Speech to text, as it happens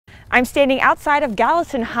I'm standing outside of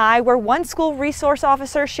Gallatin High, where one school resource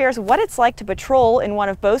officer shares what it's like to patrol in one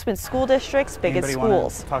of Bozeman School District's biggest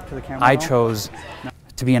schools. Talk to the camera? I chose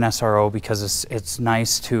to be an SRO because it's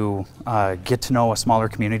nice to get to know a smaller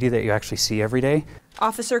community that you actually see every day.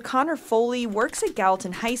 Officer Connor Foley works at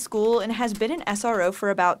Gallatin High School and has been an SRO for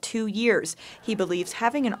about 2 years. He believes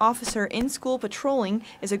having an officer in school patrolling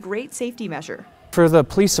is a great safety measure. For the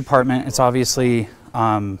police department, it's obviously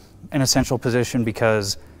an essential position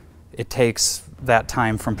because it takes that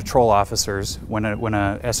time from patrol officers. When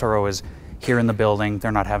a SRO is here in the building,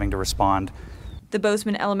 they're not having to respond. The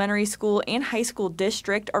Bozeman Elementary School and High School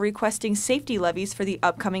District are requesting safety levies for the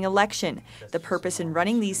upcoming election. The purpose in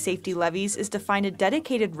running these safety levies is to find a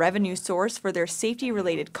dedicated revenue source for their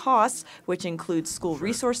safety-related costs, which includes school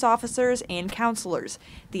resource officers and counselors.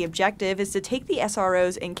 The objective is to take the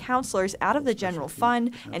SROs and counselors out of the general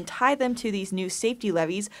fund and tie them to these new safety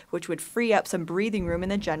levies, which would free up some breathing room in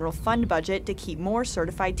the general fund budget to keep more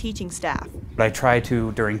certified teaching staff. I try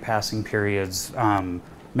to, during passing periods,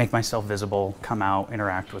 make myself visible, come out,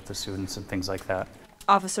 interact with the students and things like that.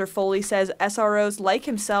 Officer Foley says SROs like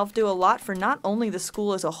himself do a lot for not only the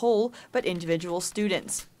school as a whole, but individual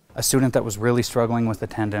students. A student that was really struggling with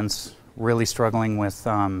attendance, really struggling with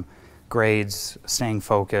grades, staying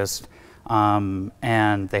focused,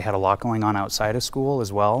 and they had a lot going on outside of school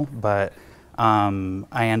as well, but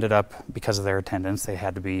I ended up, because of their attendance, they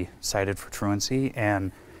had to be cited for truancy,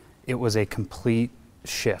 and it was a complete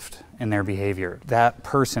shift in their behavior. That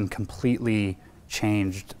person completely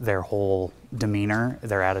changed their whole demeanor,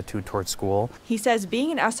 their attitude towards school. He says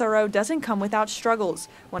being an SRO doesn't come without struggles.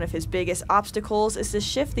 One of his biggest obstacles is to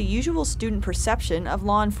shift the usual student perception of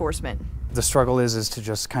law enforcement. The struggle is to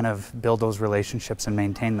just kind of build those relationships and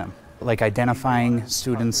maintain them. Like identifying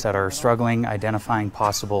students that are struggling, identifying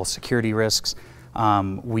possible security risks.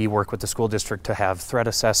 We work with the school district to have threat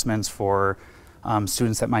assessments for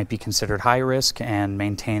students that might be considered high risk and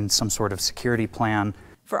maintain some sort of security plan.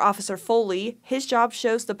 For Officer Foley, his job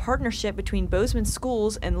shows the partnership between Bozeman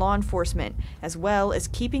schools and law enforcement, as well as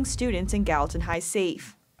keeping students in Gallatin High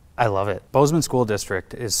safe. I love it. Bozeman School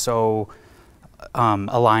District is so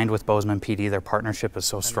aligned with Bozeman PD. Their partnership is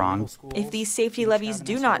so strong. If these safety levies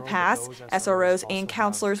do not pass, SROs and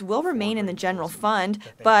counselors will remain in the general fund,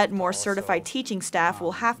 but more certified teaching staff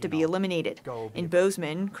will have to be eliminated. In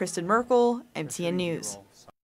Bozeman, Kristen Merkel, MTN News.